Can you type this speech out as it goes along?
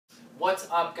What's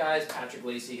up, guys? Patrick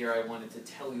Lacey here. I wanted to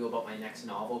tell you about my next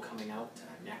novel coming out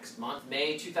next month,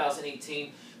 May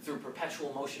 2018, through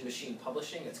Perpetual Motion Machine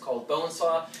Publishing. It's called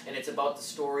Bonesaw, and it's about the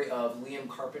story of Liam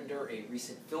Carpenter, a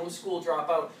recent film school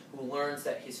dropout who learns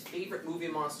that his favorite movie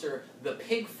monster, the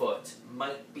Pigfoot,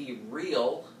 might be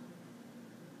real.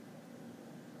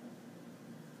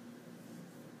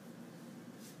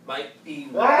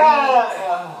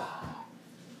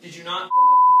 Did you not?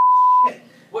 Shit.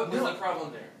 What was the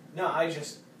problem there? No, I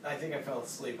think I fell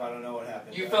asleep. I don't know what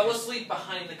happened. You fell asleep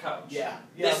behind the couch. Yeah,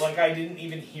 like I didn't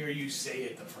even hear you say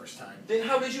it the first time. Then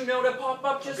how did you know to pop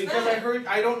up just Because then?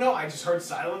 I don't know, I just heard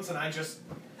silence and I just...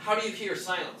 How do you hear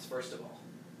silence, first of all?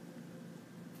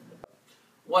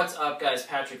 What's up, guys?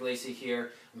 Patrick Lacey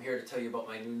here. I'm here to tell you about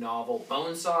my new novel,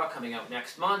 Bonesaw, coming out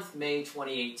next month, May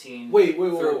 2018. Wait.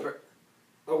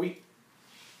 Are we...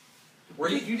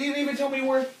 You didn't even tell me you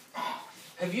were...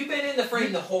 Have you been in the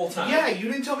frame the whole time? Yeah,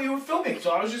 you didn't tell me you were filming, so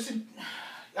I was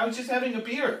just having a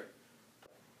beer.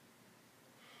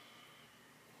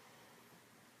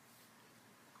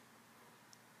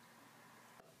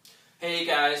 Hey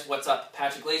guys, what's up?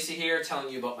 Patrick Lacey here,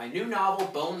 telling you about my new novel,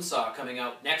 Bonesaw, coming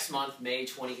out next month, May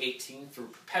 2018, through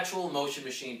Perpetual Motion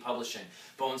Machine Publishing.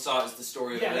 Bonesaw is the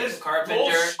story of Liam Carpenter.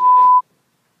 Bullshit.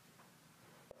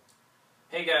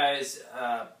 Hey guys,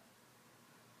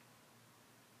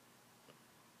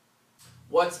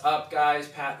 what's up, guys?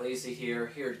 Pat Lacey here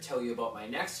to tell you about my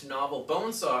next novel,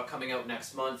 Bonesaw, coming out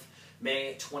next month,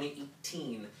 May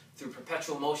 2018, through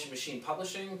Perpetual Motion Machine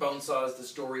Publishing. Bonesaw is the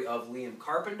story of Liam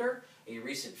Carpenter, a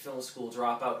recent film school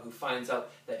dropout who finds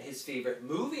out that his favorite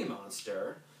movie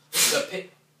monster, the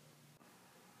Pig...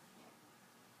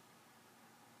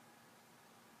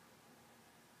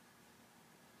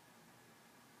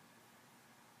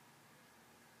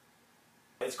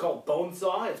 It's called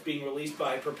Bonesaw. It's being released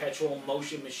by Perpetual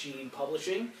Motion Machine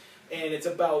Publishing. And it's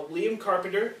about Liam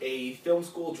Carpenter, a film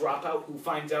school dropout who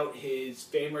finds out his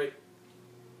favorite...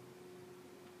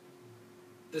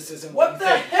 This isn't what you think.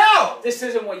 What the hell? This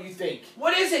isn't what you think.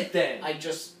 What is it then? I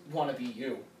just want to be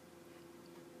you.